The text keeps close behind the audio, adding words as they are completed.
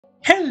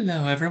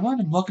Hello everyone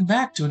and welcome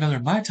back to another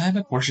My Time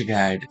at Portia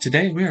guide.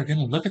 Today we are going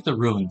to look at the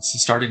ruins,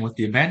 starting with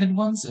the abandoned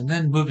ones and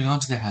then moving on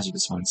to the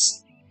hazardous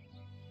ones.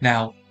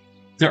 Now,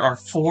 there are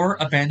 4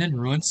 abandoned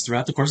ruins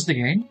throughout the course of the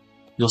game.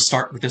 You'll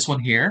start with this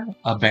one here,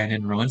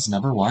 Abandoned Ruins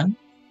number 1.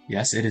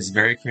 Yes, it is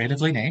very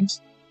creatively named.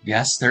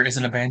 Yes, there is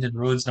an Abandoned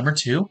Ruins number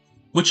 2,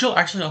 which you'll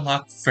actually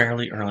unlock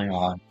fairly early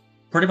on.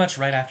 Pretty much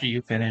right after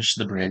you finish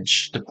the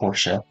bridge to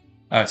Portia,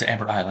 to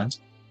Amber Island.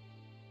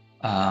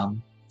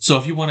 So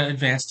if you want to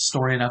advance the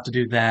story enough to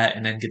do that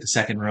and then get the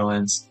second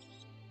ruins,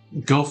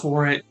 go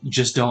for it.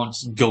 Just don't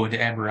go into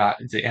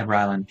the Amber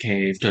Island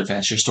cave to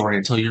advance your story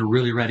until you're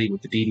really ready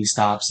with the DD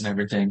stops and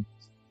everything.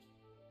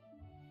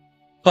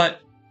 But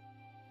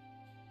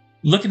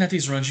looking at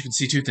these ruins, you can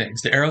see 2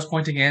 things. The arrows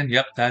pointing in,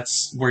 yep,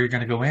 that's where you're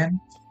going to go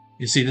in.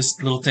 You see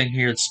this little thing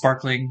here, it's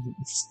sparkling,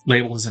 it's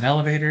labeled as an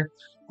elevator.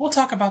 We'll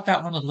talk about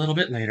that one a little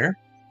bit later.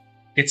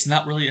 It's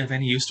not really of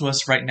any use to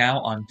us right now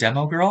on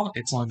Demo Girl.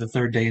 It's only the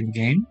 3rd day in the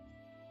game.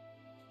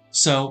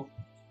 So,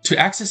 to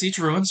access each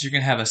ruins, you're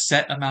going to have a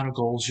set amount of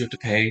goals you have to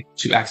pay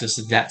to access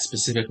that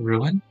specific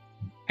ruin,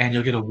 and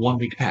you'll get a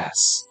 1-week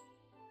pass.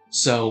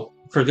 So,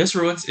 for this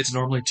ruins, it's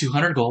normally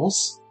 200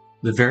 goals.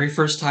 The very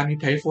first time you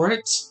pay for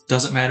it,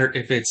 doesn't matter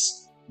if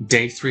it's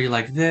day 3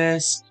 like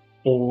this,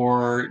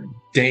 or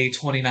day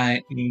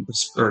 29,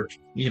 or,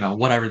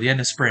 whatever, the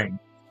end of spring,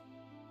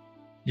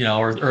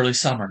 or early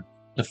summer.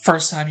 The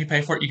first time you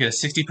pay for it, you get a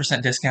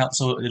 60% discount,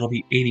 so it'll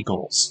be 80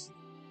 goals.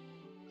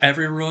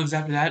 Every ruins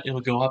after that,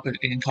 it'll go up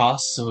in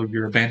cost, so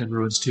your Abandoned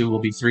Ruins 2 will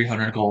be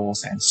 300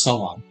 goals, and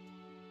so on.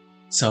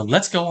 So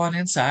let's go on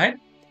inside,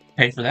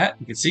 pay for that.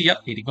 You can see, yep,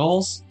 80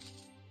 goals,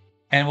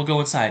 and we'll go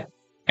inside.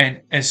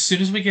 And as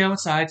soon as we go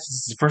inside, since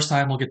it's the first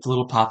time, we'll get the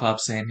little pop-up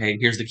saying, hey,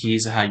 here's the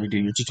keys of how you do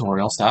your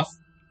tutorial stuff.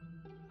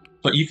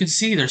 But you can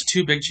see there's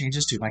 2 big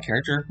changes to my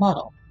character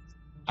model.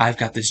 I've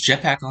got this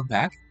jetpack on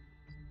back,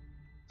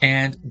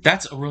 and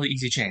that's a really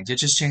easy change. It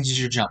just changes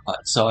your jump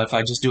button. So if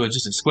I just do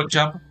just a quick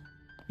jump,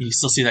 you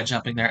still see that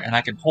jumping there, and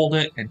I can hold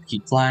it and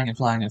keep flying and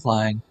flying and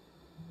flying,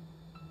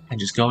 and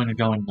just going and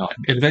going and going.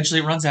 It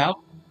eventually runs out,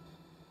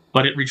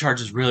 but it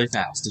recharges really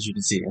fast, as you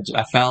can see.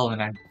 I fell and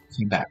I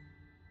came back.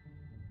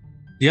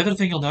 The other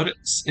thing you'll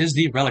notice is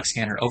the relic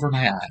scanner over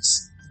my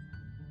eyes.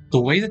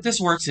 The way that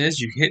this works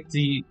is you hit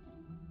the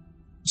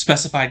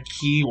specified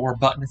key or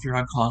button if you're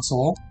on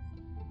console,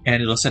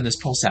 and it'll send this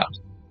pulse out.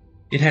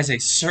 It has a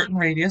certain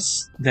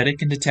radius that it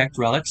can detect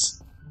relics.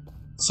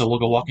 So we'll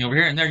go walking over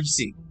here, and there you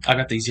see, I've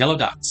got these yellow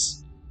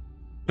dots.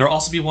 There'll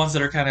also be ones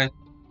that are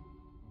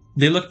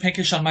they look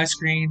pinkish on my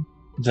screen.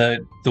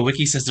 The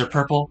wiki says they're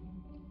purple.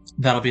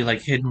 That'll be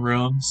like hidden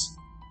rooms.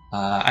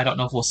 I don't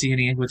know if we'll see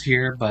any with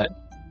here, but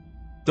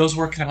those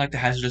work kind of like the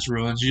hazardous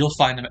ruins. You'll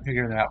find them and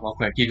figure them out real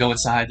quick. You go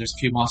inside, there's a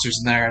few monsters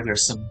in there.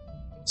 There's some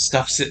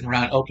stuff sitting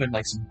around open,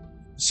 like some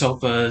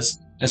sofas,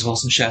 as well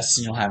as some chests,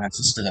 and you'll have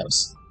access to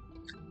those.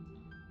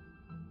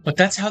 But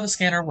that's how the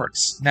scanner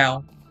works.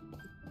 Now,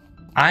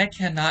 I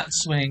cannot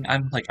swing.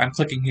 I'm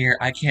clicking here.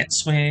 I can't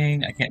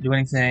swing. I can't do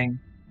anything.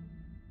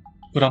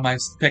 Put on my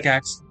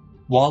pickaxe.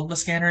 While the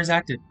scanner is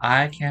active,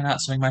 I cannot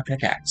swing my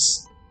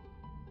pickaxe.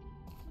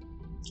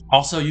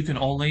 Also, you can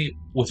only,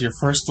 with your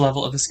first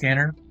level of the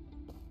scanner,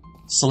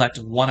 select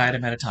 1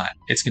 item at a time.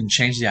 It's going to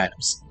change the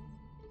items.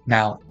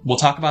 Now, we'll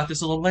talk about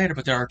this a little later,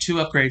 but there are 2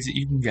 upgrades that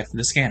you can get for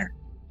the scanner.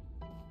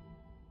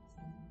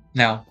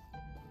 Now,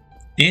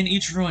 in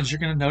each ruins, you're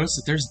going to notice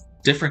that there's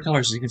different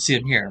colors. You can see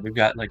them here. We've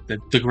got like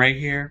the gray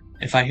here.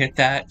 If I hit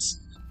that,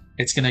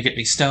 it's going to get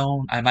me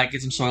stone. I might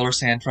get some soil or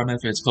sand from it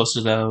if it's close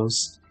to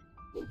those.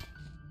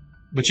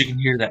 But you can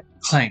hear that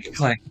clank,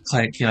 clank,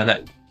 clank,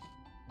 that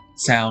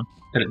sound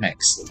that it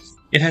makes.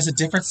 It has a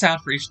different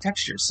sound for each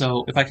texture.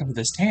 So if I come to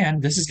this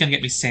tan, this is going to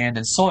get me sand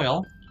and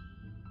soil.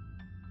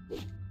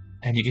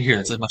 And you can hear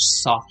that's a much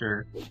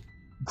softer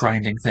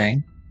grinding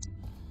thing.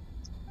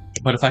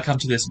 But if I come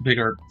to this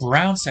bigger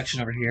brown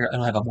section over here,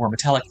 it'll have a more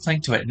metallic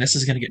clink to it, and this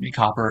is going to get me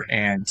copper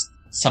and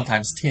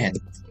sometimes tin.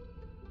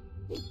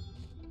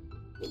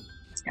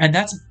 And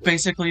that's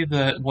basically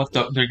what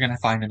they're going to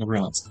find in the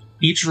ruins.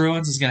 Each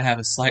ruins is going to have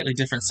a slightly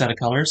different set of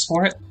colors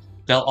for it.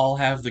 They'll all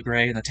have the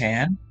gray and the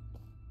tan.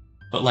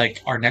 But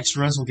like our next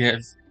ruins will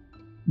give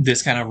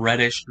this kind of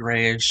reddish,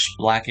 grayish,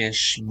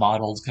 blackish,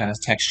 mottled kind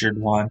of textured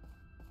one.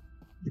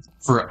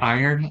 For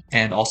iron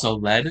and also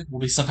lead will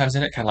be sometimes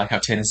in it, kind of like how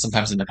tin is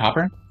sometimes in the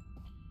copper.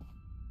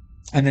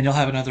 And then you'll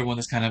have another one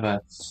that's kind of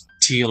a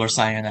teal or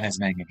cyan that has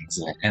manganese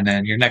in it. And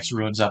then your next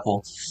ruins up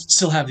will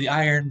still have the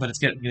iron, but it's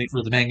getting rid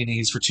of the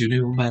manganese for 2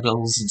 new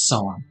metals, and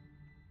so on.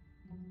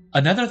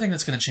 Another thing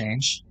that's going to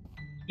change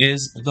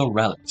is the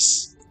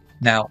relics.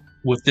 Now,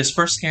 with this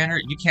first scanner,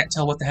 you can't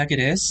tell what the heck it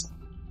is.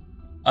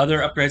 Other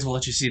upgrades will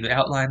let you see the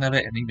outline of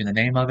it and even the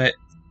name of it.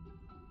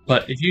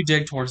 But if you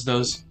dig towards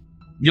those,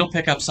 you'll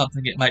pick up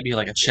something. It might be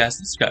like a chest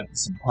that's got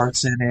some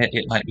parts in it.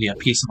 It might be a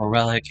piece of a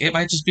relic. It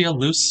might just be a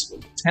loose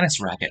tennis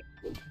racket.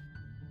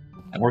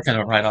 And we're kind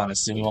of right on it,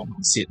 so we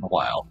won't see it in a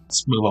while.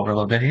 Let's move over a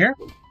little bit here.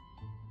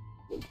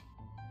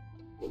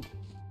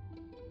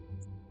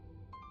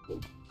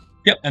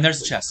 Yep, and there's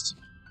the chest.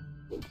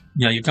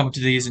 you come up to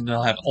these and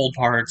they'll have old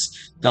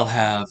parts, they'll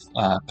have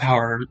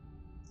power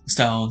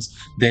stones,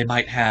 they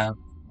might have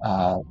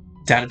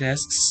data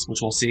disks,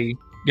 which we'll see.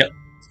 Yep.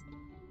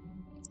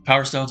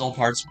 Power stones, old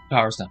parts,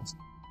 power stones.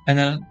 And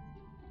then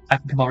I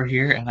can come over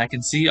here and I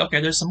can see,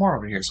 okay, there's some more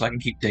over here, so I can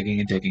keep digging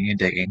and digging and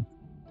digging.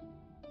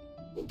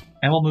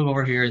 And we'll move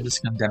over here and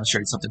just kind of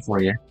demonstrate something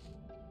for you.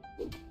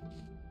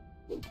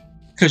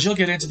 Because you'll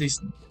get into these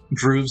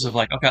grooves of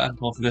like, okay, I'm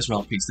going for this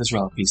relic piece, this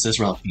relic piece, this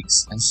relic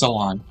piece, and so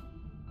on.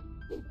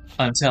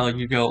 Until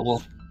you go,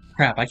 well,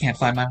 crap, I can't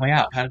find my way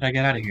out. How did I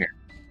get out of here?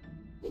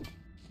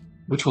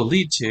 Which will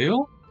lead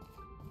to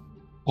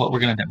what we're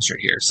going to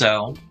demonstrate here.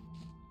 So,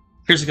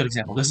 here's a good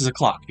example. This is a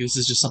clock. This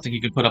is just something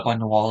you can put up on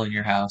the wall in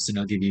your house and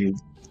it'll give you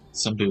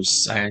some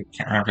boosts. I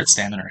can't remember if it's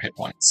stamina or hit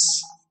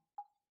points.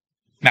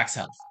 Max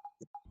health.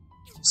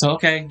 So,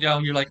 okay,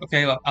 you're like,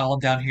 okay, well, I'm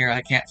down here.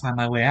 I can't find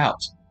my way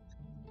out.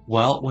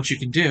 Well, what you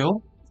can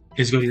do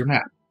is go to your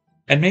map.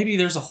 And maybe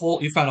there's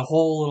you found a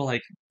whole little,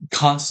 like,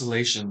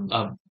 constellation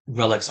of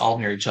relics all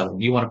near each other.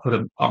 You want to put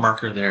a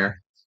marker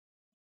there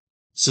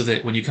so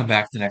that when you come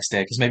back the next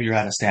day, because maybe you're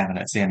out of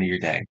stamina, it's the end of your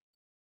day.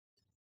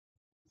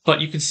 But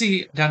you can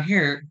see down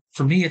here,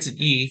 for me, it's an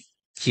E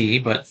key,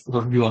 but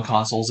for you on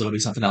consoles, it'll be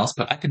something else.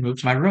 But I can move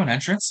to my ruin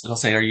entrance. It'll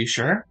say, are you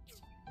sure?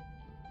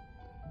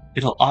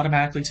 It'll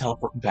automatically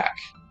teleport me back.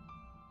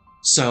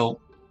 So,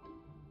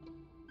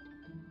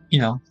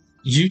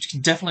 you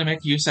can definitely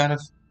make use out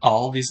of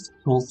all these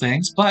cool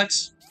things. But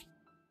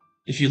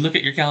if you look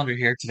at your calendar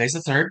here, today's the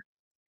 3rd.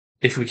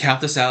 If we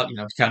count this out,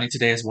 counting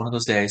today as one of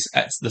those days,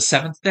 at the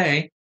 7th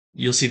day,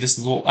 you'll see this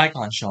little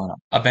icon showing up.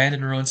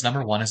 Abandoned Ruins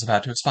number 1 is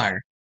about to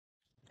expire.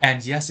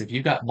 And yes, if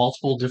you've got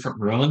multiple different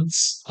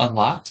ruins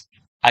unlocked,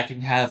 I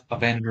can have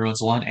Abandoned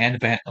Ruins 1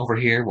 and over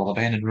here, while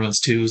Abandoned Ruins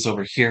 2 is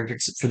over here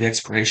for the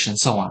expiration and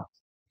so on.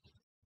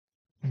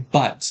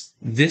 But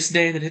this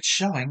day that it's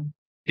showing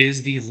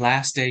is the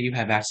last day you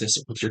have access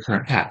with your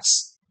current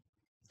pass.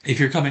 If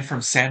you're coming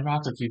from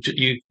Sandrock, like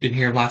you've been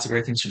hearing lots of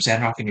great things from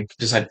Sandrock, and you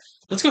decide,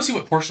 let's go see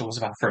what Portia was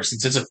about first,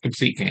 since it's a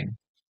complete game.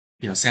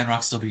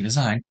 Sandrock's still being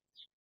designed.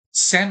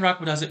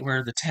 Sandrock does it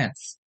where the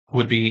 10th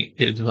would be,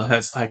 it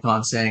has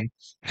icon saying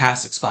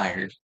pass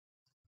expired.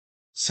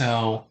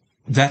 So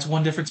that's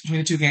one difference between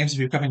the two games. If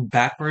you're coming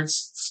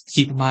backwards,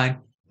 keep in mind,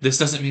 this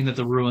doesn't mean that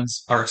the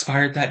ruins are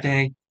expired that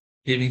day.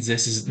 It means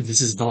this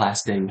is the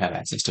last day you have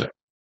access to it.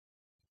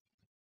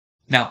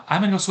 Now,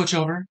 I'm going to go switch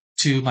over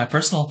to my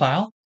personal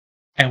file,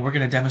 and we're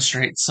going to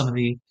demonstrate some of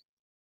the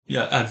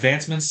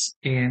advancements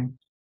in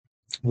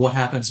what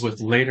happens with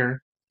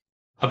later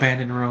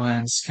Abandoned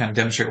Ruins, kind of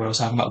demonstrate what I was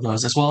talking about with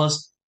those, as well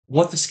as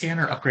what the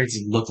scanner upgrades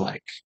look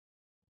like,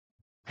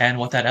 and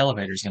what that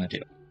elevator is going to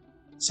do.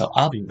 So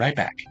I'll be right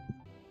back.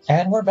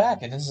 And we're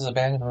back, and this is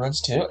Abandoned Ruins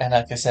 2, and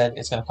like I said,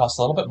 it's going to cost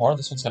a little bit more.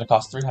 This one's going to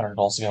cost 300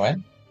 gold to go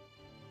in.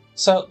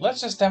 So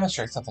let's just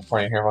demonstrate something for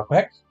you here real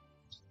quick.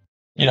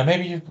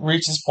 Maybe you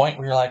reach this point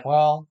where you're like,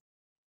 well,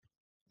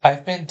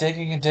 I've been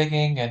digging and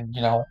digging, and,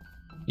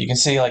 you can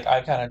see, like,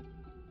 I've kind of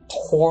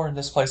torn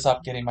this place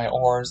up getting my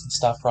ores and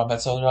stuff from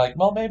it. So they're like,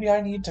 well, maybe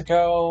I need to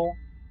go...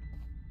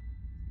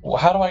 Well,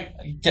 how do I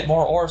get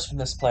more ores from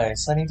this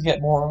place? I need to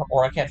get more,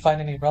 or I can't find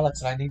any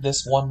relics, and I need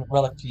this one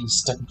relic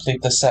piece to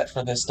complete the set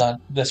for this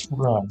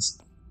ruins.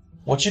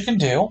 What you can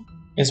do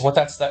is what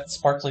that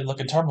sparkly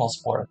looking terminal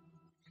is for.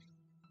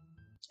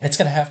 It's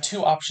going to have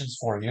 2 options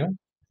for you.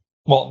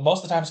 Well,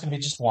 most of the time it's going to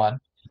be just one,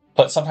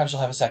 but sometimes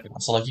you'll have a second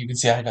one. So like you can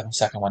see I got the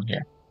second one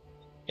here.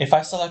 If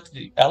I select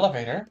the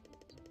elevator,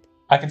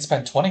 I can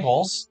spend 20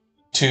 golds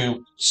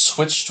to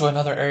switch to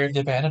another area of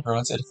the Abandoned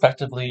Ruins. It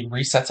effectively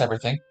resets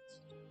everything.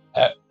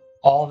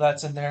 All of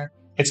that's in there.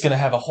 It's going to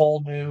have a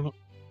whole new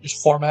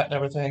format and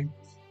everything.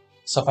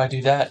 So if I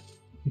do that,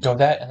 and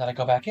then I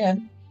go back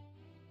in,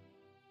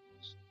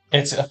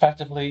 it's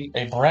effectively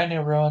a brand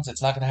new ruins.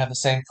 It's not going to have the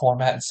same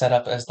format and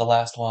setup as the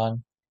last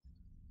one.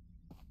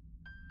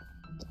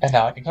 And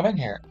now I can come in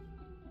here.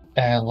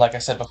 And like I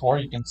said before,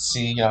 you can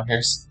see,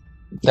 here's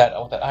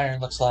what that iron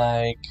looks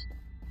like.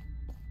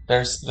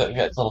 There's the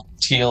little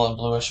teal and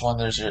bluish one.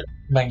 There's your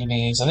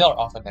manganese, and they are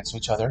often next to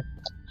each other.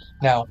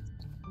 Now,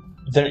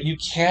 you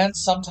can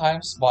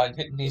sometimes, while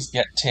hitting these,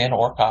 get tin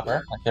or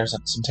copper. Like there's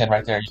some tin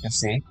right there you can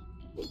see.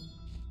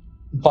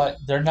 But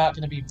they're not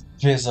going to be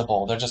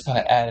visible. They're just kind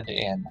of added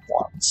in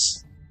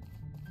once.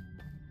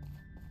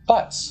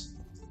 But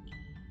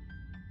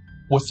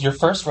with your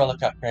first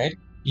relic upgrade,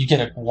 you get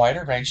a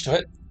wider range to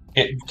it.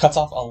 It cuts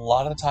off a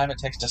lot of the time it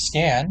takes to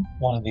scan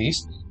one of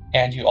these,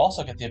 and you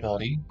also get the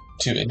ability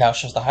to, it now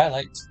shows the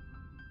highlights,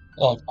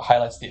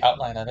 highlights the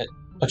outline of it,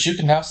 but you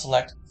can now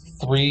select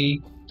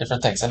 3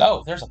 different things. And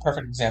oh, there's a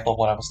perfect example of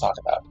what I was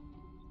talking about.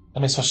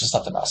 Let me switch to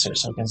something else here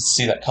so we can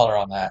see that color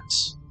on that.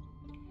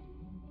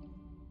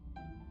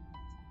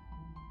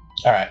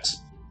 Alright.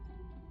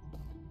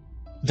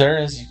 There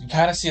is, you can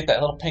kind of see it,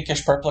 that little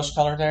pinkish purplish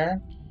color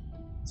there.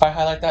 If I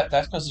highlight that,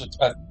 that goes to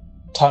a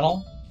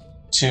tunnel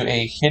to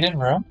a hidden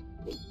room.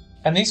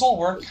 And these will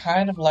work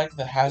kind of like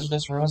the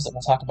hazardous ruins that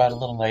we'll talk about a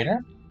little later,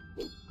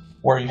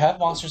 where you have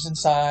monsters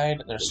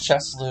inside, there's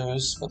chests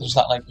loose, but there's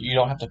not like, you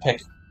don't have to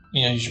pick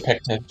use your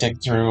pick to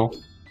dig through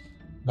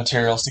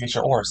materials to get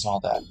your ores and all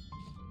that.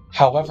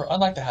 However,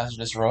 unlike the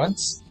Hazardous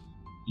Ruins,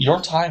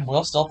 your time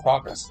will still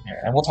progress in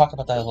here, and we'll talk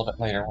about that a little bit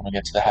later when we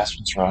get to the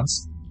Hazardous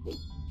Ruins.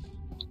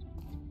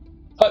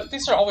 But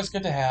these are always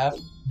good to have.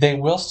 They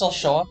will still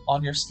show up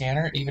on your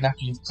scanner even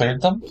after you've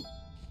cleared them.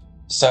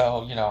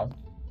 So,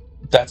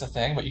 that's a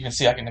thing, but you can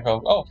see I can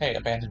go, oh, okay,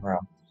 abandoned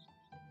room.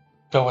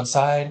 Go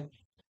inside,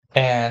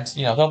 and,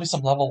 there'll be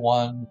some level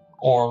 1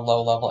 or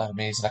low level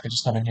enemies, and I can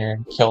just come in here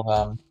and kill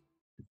them.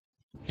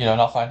 And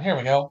I'll find, here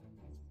we go.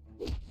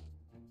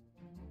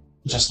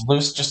 Just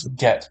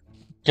get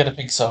a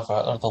pink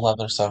sofa, or the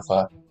leather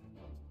sofa.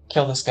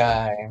 Kill this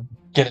guy,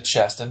 get a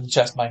chest, and the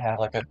chest might have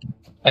like an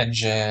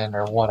engine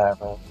or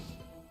whatever.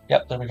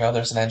 Yep, there we go,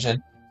 there's an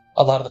engine.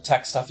 A lot of the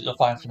tech stuff that you'll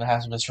find from the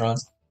Hazardous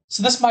Ruins.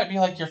 So this might be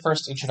like your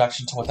first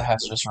introduction to what the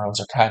Hazardous Ruins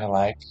are kind of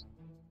like.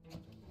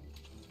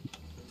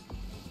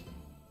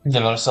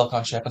 A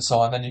silicon chip and so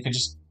on, then you can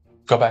just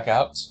go back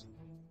out.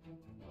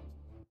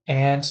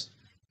 And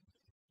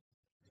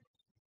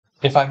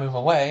if I move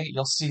away,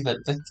 you'll see that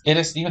it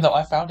is, even though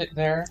I found it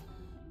there,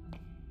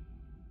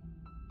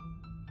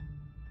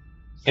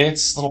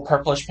 it's little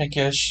purplish,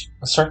 pinkish,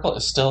 the circle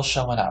is still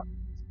showing up.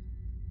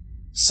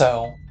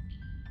 So,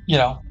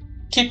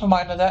 keep in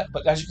mind of that,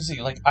 but as you can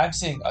see, I'm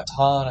seeing a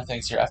ton of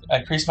things here. I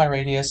increased my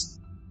radius,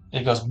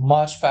 it goes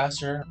much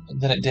faster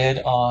than it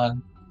did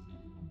on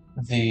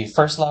the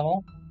first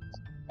level.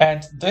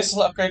 And this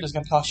upgrade is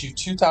going to cost you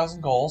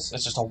 2,000 golds.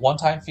 It's just a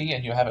one-time fee,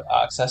 and you have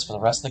access for the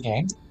rest of the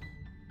game.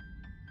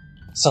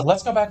 So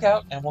let's go back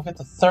out, and we'll get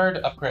the third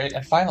upgrade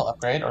and final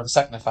upgrade, or the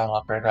second and final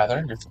upgrade,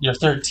 rather. Your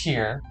third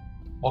tier,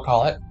 we'll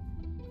call it.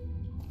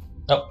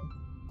 Oh.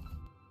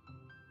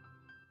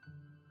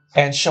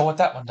 And show what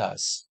that one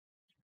does.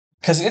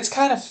 Because it's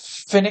kind of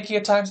finicky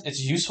at times. It's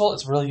useful,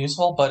 it's really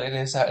useful, but it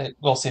is.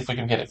 We'll see if we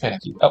can get it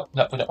finicky. Oh,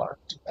 no, we don't want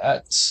to do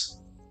that.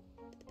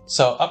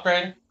 So,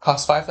 upgrade,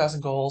 costs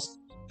 5,000 golds.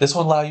 This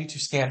will allow you to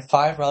scan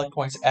 5 relic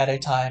points at a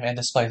time and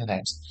display the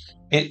names.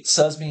 It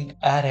does mean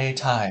at a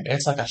time.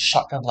 It's like a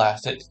shotgun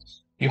blast.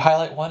 You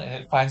highlight one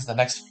and it finds the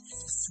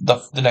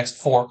next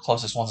 4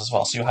 closest ones as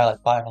well. So you highlight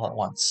 5 all at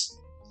once.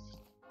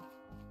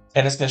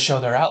 And it's going to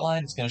show their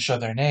outline. It's going to show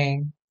their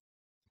name.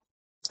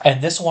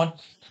 And this one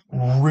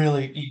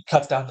really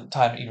cuts down the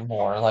time even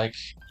more. Like,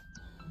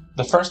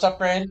 the first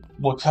upgrade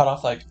will cut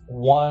off like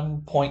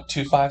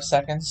 1.25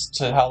 seconds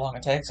to how long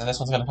it takes. And this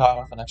one's going to cut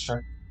off an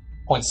extra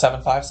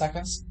 0.75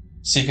 seconds.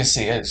 So you can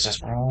see it's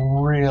just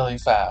really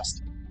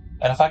fast.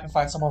 And if I can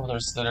find some of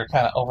those that are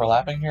kind of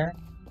overlapping here,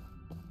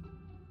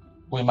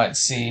 we might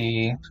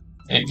see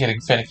it getting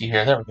finicky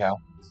here. There we go.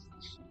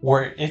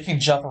 Where it can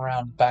jump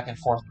around back and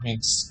forth between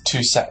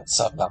 2 sets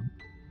of them.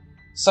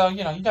 So,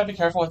 you gotta be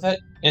careful with it.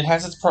 It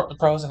has its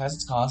pros and has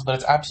its cons, but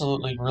it's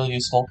absolutely really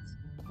useful.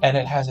 And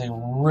it has a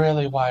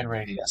really wide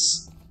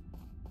radius.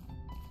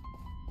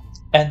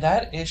 And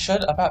it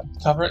should about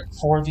cover it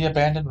for the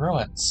Abandoned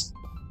Ruins.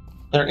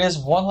 There is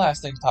one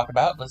last thing to talk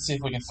about. Let's see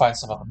if we can find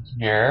some of them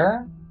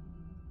here.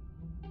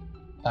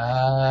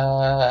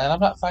 And I'm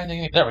not finding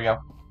any. There we go.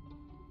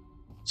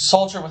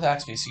 Soldier with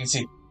axe piece. You can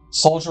see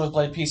soldier with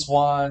blade piece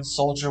 1,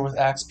 soldier with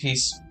axe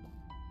piece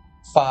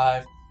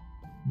 5,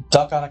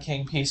 duck on a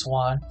king piece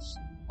 1.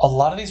 A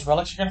lot of these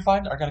relics you're going to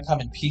find are going to come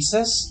in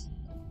pieces.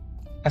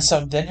 And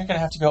so then you're going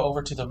to have to go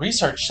over to the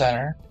research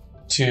center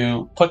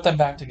to put them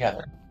back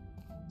together.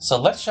 So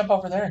let's jump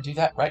over there and do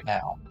that right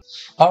now.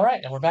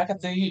 Alright, and we're back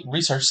at the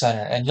research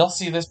center, and you'll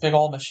see this big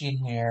old machine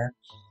here.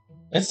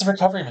 It's the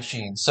recovery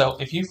machine. So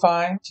if you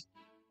find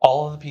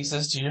all of the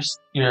pieces to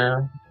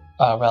your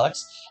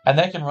relics, and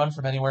they can run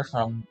from anywhere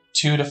from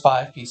 2 to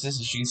 5 pieces,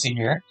 as you can see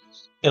here.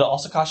 It'll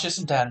also cost you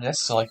some data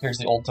discs. So here's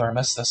the old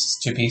thermos. This is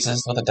 2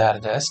 pieces with a data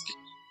disc.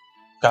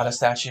 Got a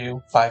statue,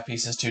 5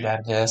 pieces, 2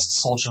 data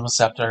discs. Soldier with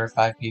scepter,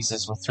 5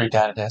 pieces with 3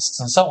 data discs,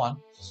 and so on.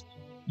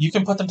 You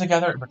can put them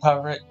together and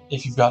recover it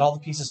if you've got all the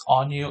pieces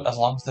on you, as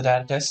long as the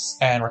data discs,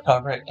 and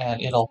recover it,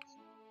 and it'll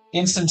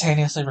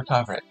instantaneously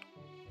recover it.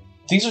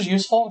 These are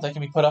useful. They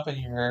can be put up in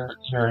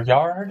your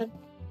yard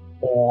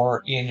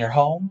or in your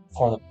home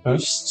for the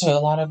boost to a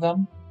lot of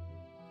them.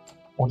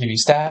 Will give you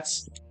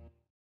stats.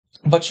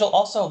 But you'll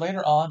also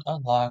later on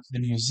unlock the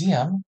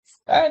museum.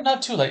 And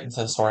not too late into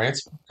the story.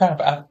 It's kind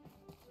of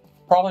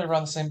probably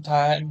around the same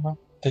time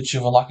that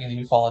you're unlocking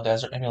the Eufaula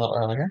Desert, maybe a little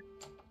earlier.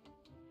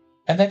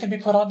 And they can be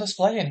put on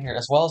display in here,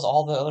 as well as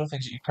all the other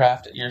things that you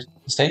craft at your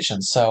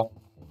stations. So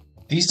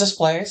these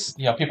displays,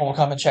 people will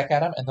come and check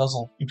at them, and those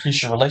will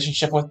increase your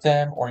relationship with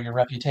them or your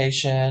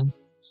reputation.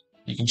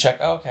 You can check,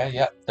 oh, okay,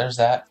 yep, there's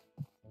that.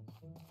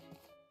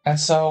 And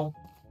so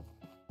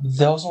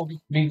those will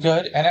be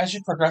good. And as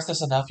you progress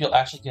this enough, you'll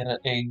actually get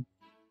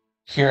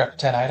here up to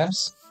 10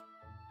 items,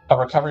 a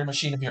recovery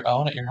machine of your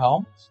own at your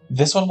home.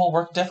 This one will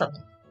work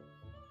differently.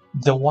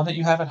 The one that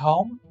you have at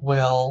home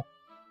will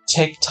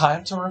take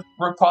time to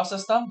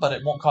reprocess them, but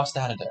it won't cost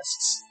data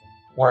disks.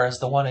 Whereas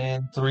the one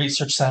in the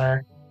research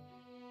center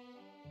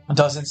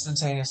does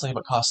instantaneously,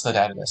 but costs the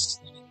data disks.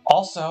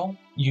 Also,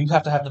 you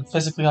have to have them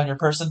physically on your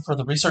person for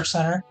the research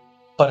center,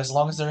 but as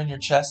long as they're in your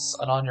chests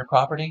and on your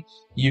property,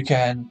 you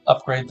can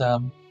upgrade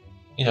them,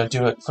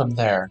 do it from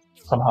there,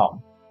 from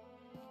home.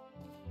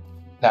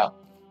 Now,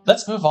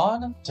 let's move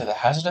on to the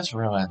Hazardous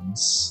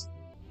Ruins.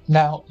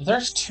 Now,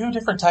 there's two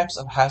different types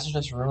of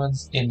Hazardous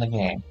Ruins in the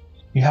game.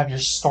 You have your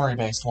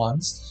story-based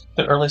ones.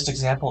 The earliest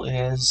example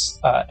is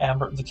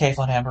the cave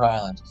on Amber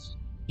Island.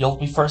 You'll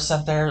be first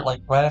sent there,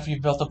 like, right after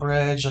you've built the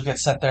bridge, you'll get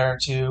sent there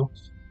to,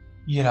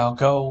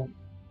 go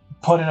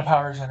put in a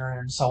power generator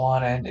and so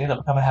on, and it'll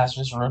become a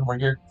hazardous ruin where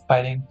you're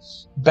fighting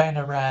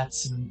bandit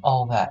rats and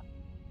all that.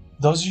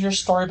 Those are your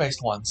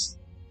story-based ones.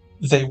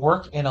 They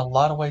work in a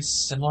lot of ways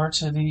similar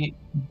to the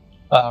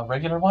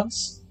regular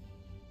ones,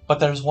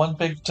 but there's one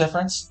big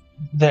difference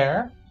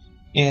there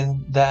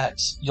in that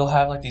you'll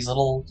have like these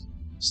little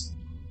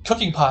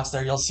cooking pots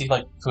there. You'll see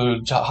like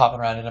food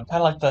hopping around in them,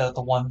 kind of like the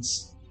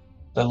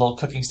little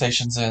cooking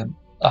stations in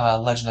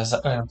Legend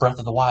of Breath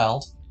of the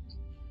Wild.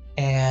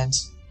 And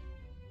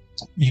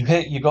you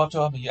go up to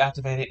them, you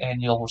activate it,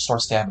 and you'll restore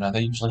stamina.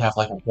 They usually have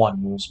like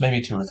one move, maybe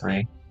 2 or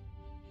 3.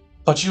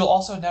 But you'll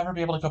also never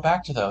be able to go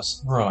back to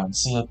those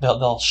ruins.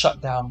 They'll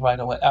shut down right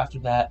away after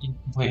that. You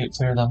completely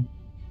clear them.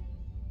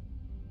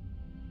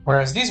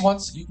 Whereas these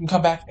ones, you can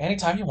come back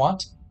anytime you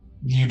want.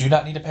 You do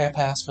not need to pay a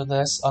pass for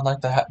this, unlike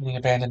the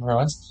Abandoned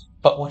Ruins.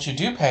 But what you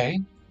do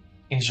pay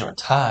is your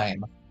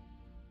time.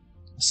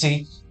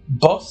 See,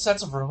 both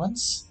sets of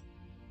ruins,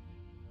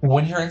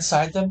 when you're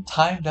inside them,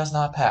 time does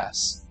not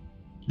pass.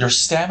 Your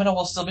stamina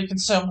will still be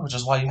consumed, which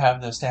is why you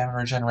have the stamina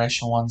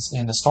regeneration ones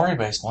in the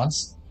story-based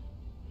ones.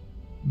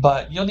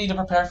 But you'll need to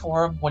prepare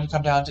for them when you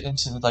come down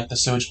into like the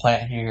sewage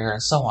plant here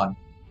and so on.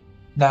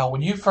 Now,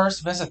 when you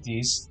first visit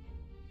these,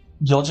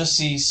 you'll just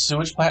see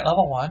sewage plant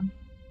level 1,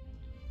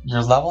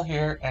 your level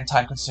here, and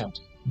time consumed.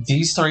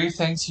 These 3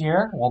 things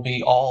here will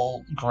be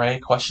all gray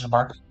question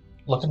mark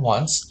looking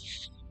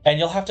ones, and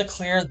you'll have to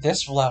clear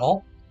this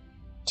level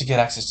to get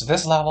access to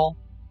this level,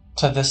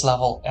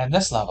 and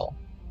this level.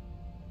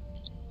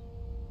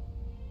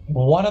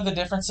 One of the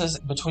differences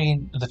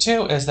between the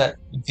two is that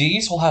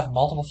these will have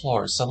multiple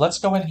floors. So let's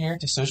go in here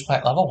to sewage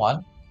plant level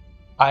 1.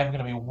 I'm going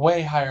to be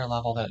way higher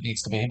level than it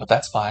needs to be, but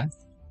that's fine.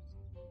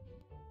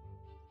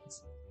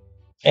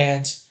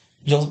 And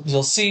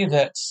you'll see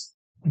that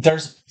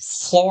there's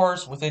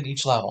floors within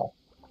each level.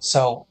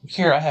 So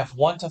here I have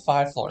 1 to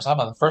 5 floors. I'm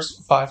on the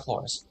first 5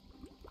 floors.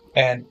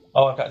 And,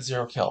 I've got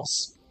 0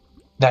 kills.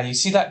 Now you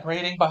see that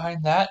grading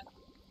behind that?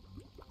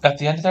 At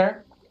the end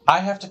there? I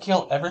have to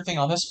kill everything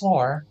on this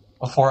floor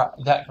before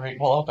that grate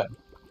will open.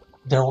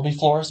 There will be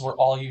floors where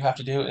all you have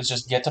to do is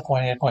just get to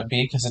point A to point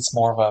B, because it's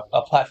more of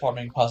a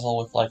platforming puzzle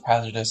with like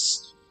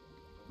hazardous,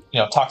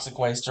 toxic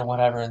waste or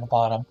whatever in the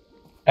bottom.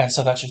 And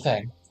so that's your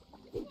thing.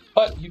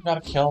 But you've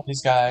got to kill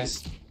these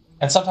guys.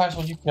 And sometimes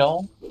when you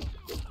kill,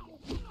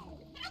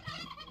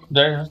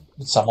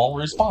 some will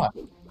respawn.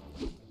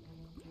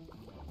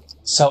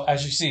 So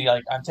as you see,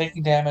 like, I'm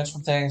taking damage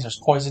from things. There's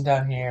poison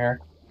down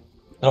here.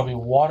 There'll be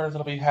water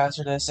that'll be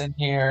hazardous in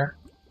here.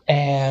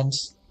 And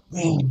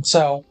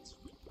so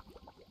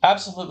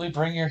absolutely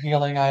bring your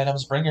healing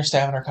items, bring your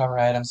stamina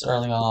recovery items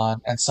early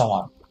on, and so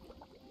on.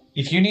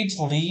 If you need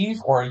to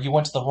leave, or you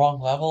went to the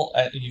wrong level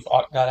and you've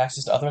got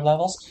access to other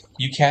levels,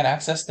 you can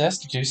access this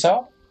to do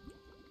so.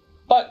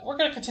 But we're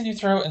going to continue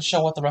through and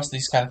show what the rest of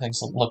these kind of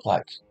things look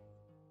like.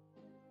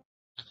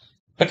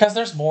 Because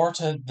there's more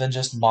than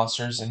just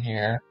monsters in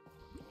here.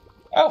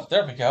 Oh,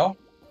 there we go.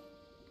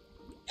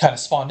 Kind of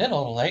spawned in a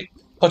little late.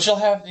 But you'll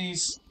have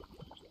these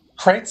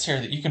crates here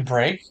that you can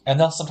break, and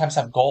they'll sometimes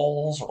have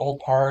goals or old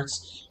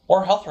parts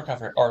or health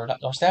recovery or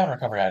stamina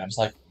recovery items,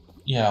 like,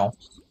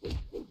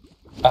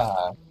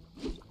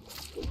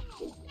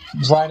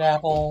 dried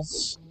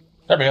apples.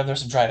 There we go, there's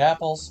some dried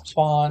apples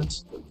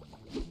spawned.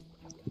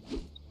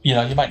 You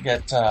might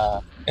get,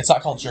 it's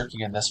not called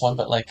jerky in this one,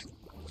 but like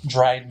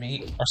dried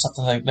meat or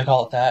something, like they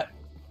call it that.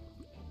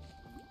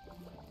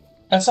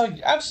 And so,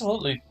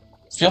 absolutely,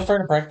 feel free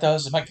to break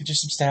those. It might get you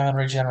some stamina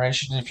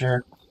regeneration if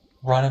you're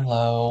running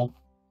low.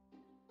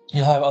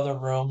 You'll have other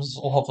rooms.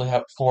 We'll hopefully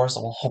have floors,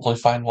 and we'll hopefully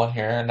find one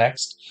here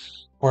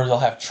next, where you'll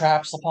have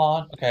traps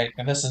upon. Okay,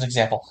 and this is an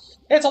example.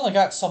 It's only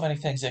got so many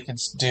things it can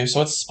do,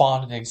 so it's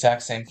spawned in the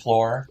exact same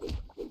floor,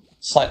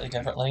 slightly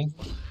differently.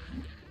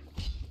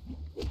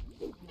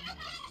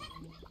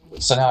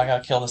 So now I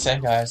gotta kill the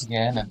same guys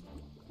again and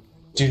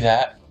do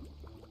that.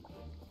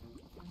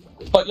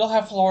 But you'll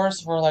have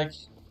floors where, like,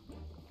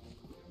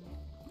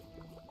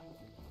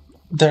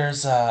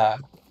 there's,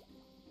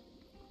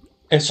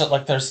 it's just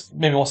like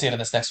maybe we'll see it in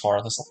this next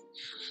floor. This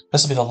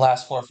will be the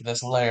last floor for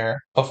this layer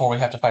before we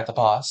have to fight the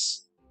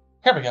boss.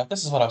 Here we go.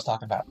 This is what I was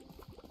talking about.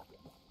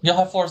 You'll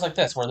have floors like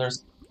this where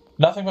there's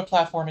nothing but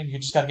platforming. You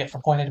just got to get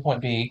from point A to point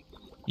B.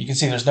 You can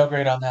see there's no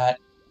grade on that.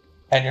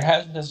 And your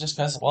hazard is just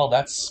because, well,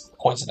 that's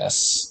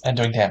poisonous and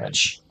doing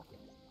damage.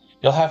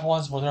 You'll have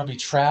ones where there'll be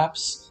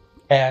traps.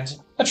 And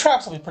the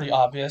traps will be pretty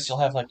obvious. You'll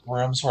have like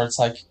rooms where it's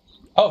like,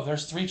 oh,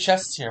 there's 3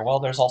 chests here. Well,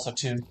 there's also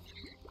 2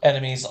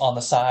 enemies on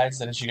the sides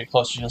that as you get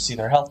closer, you'll see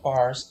their health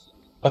bars.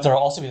 But there'll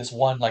also be this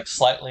one like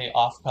slightly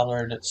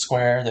off-colored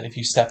square that if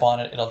you step on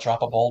it, it'll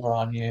drop a boulder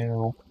on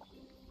you.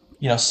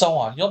 You know, so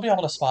on. You'll be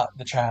able to spot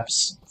the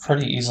traps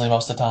pretty easily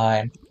most of the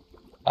time.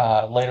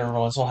 Later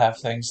ruins will have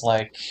things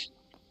like,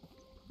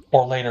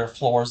 or later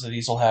floors of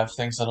these will have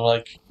things that are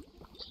like,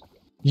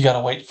 you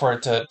gotta wait for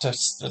it to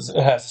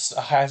it has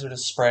a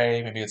hazardous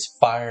spray, maybe it's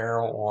fire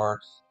or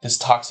this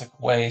toxic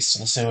waste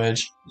in the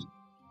sewage.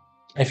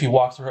 If you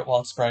walk through it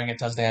while it's spraying, it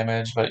does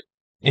damage, but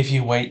if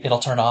you wait, it'll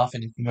turn off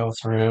and you can go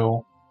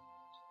through.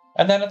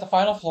 And then at the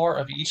final floor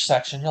of each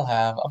section, you'll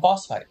have a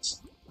boss fight.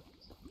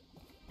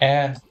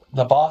 And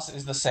the boss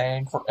is the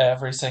same for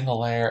every single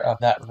layer of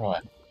that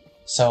ruin.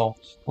 So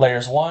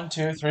layers 1,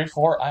 2, 3,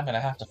 4, I'm going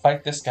to have to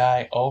fight this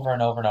guy over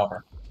and over and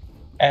over.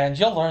 And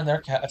you'll learn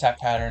their attack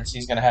patterns.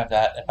 He's going to have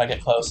that. If I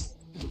get close,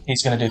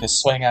 he's going to do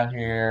this swing out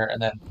here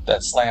and then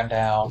that slam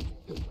down.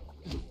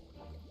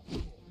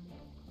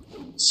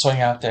 Swing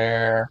out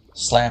there,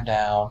 slam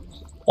down.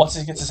 Once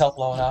he gets his health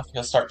low enough,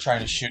 he'll start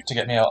trying to shoot to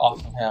get me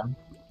off of him.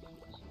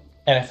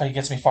 And if he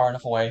gets me far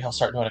enough away, he'll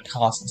start doing a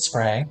constant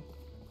spray.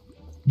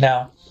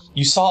 Now,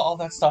 you saw all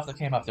that stuff that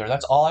came up there.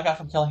 That's all I got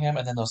from killing him,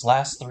 and then those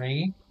last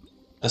three,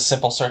 the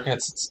simple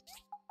circuits,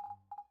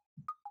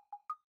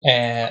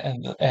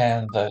 and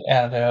the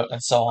antidote,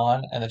 and so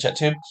on, and the jet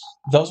tube,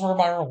 those were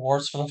my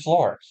rewards for the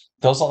floor.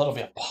 There'll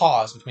be a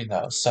pause between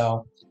those.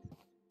 So,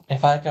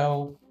 if I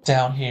go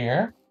down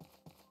here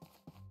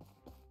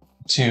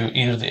to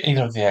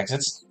either of the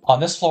exits,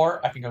 on this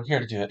floor, I can go here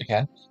to do it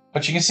again.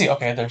 But you can see,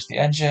 okay, there's the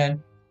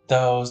engine,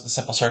 the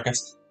simple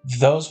circuits,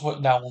 those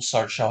now will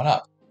start showing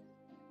up.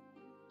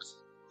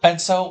 And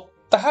so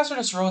the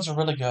hazardous ruins are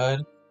really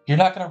good. You're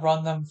not going to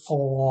run them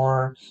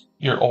for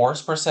your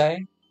ores per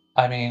se.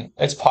 I mean,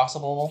 it's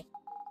possible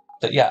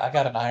that, yeah, I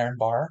got an iron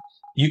bar.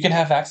 You can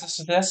have access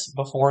to this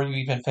before you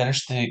even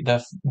finish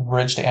the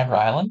bridge to Amber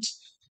Island.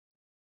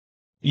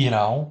 You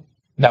know,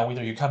 now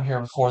whether you come here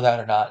before that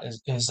or not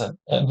is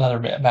another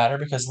matter,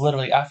 because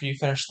literally after you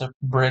finish the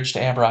bridge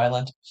to Amber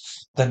Island,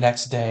 the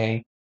next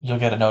day you'll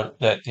get a note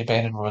that the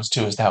Abandoned Ruins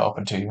 2 is now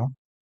open to you.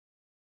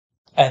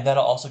 And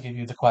that'll also give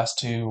you the quest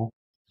to,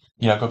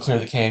 go clear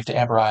the cave to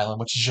Amber Island,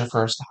 which is your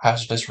first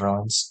hazardous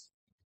ruins.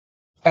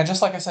 And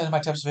just like I said in my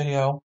tips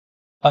video,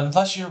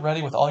 unless you're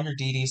ready with all your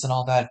DDs and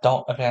all that,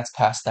 don't advance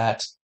past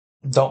that.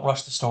 Don't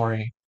rush the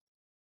story,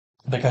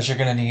 because you're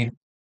going to need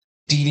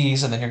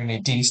DDs, and then you're going to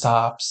need DD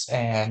stops,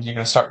 and you're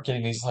going to start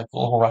getting these like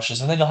little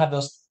rushes, and then you'll have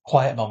those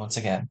quiet moments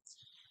again.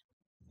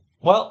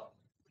 Well,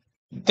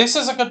 this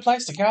is a good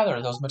place to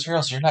gather those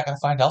materials you're not going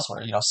to find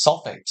elsewhere.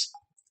 Sulfate,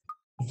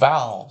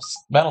 valves,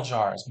 metal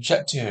jars,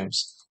 jet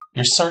tubes,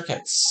 your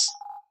circuits,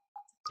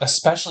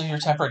 especially your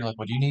tempering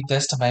liquid. You need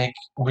this to make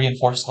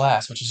reinforced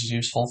glass, which is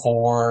useful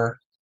for,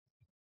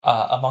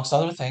 amongst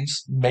other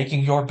things,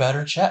 making your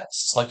better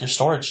chests, like your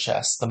storage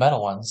chests, the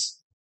metal ones.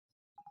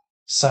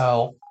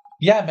 So,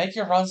 yeah, make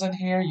your runs in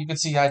here. You can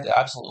see I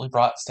absolutely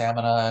brought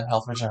stamina and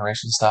health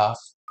regeneration stuff.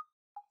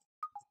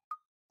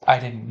 I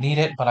didn't need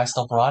it, but I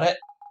still brought it.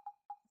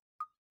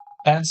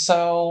 And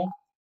so,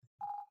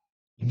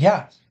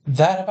 yeah,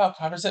 that about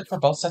covers it for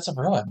both sets of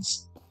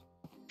ruins.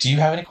 Do you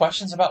have any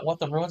questions about what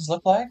the ruins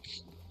look like?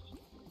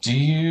 Do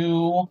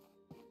you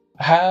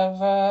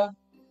have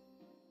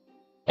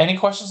any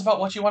questions about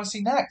what you want to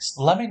see next?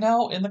 Let me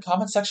know in the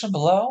comment section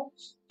below.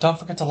 Don't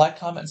forget to like,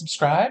 comment, and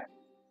subscribe.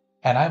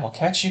 And I will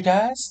catch you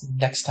guys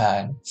next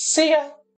time. See ya!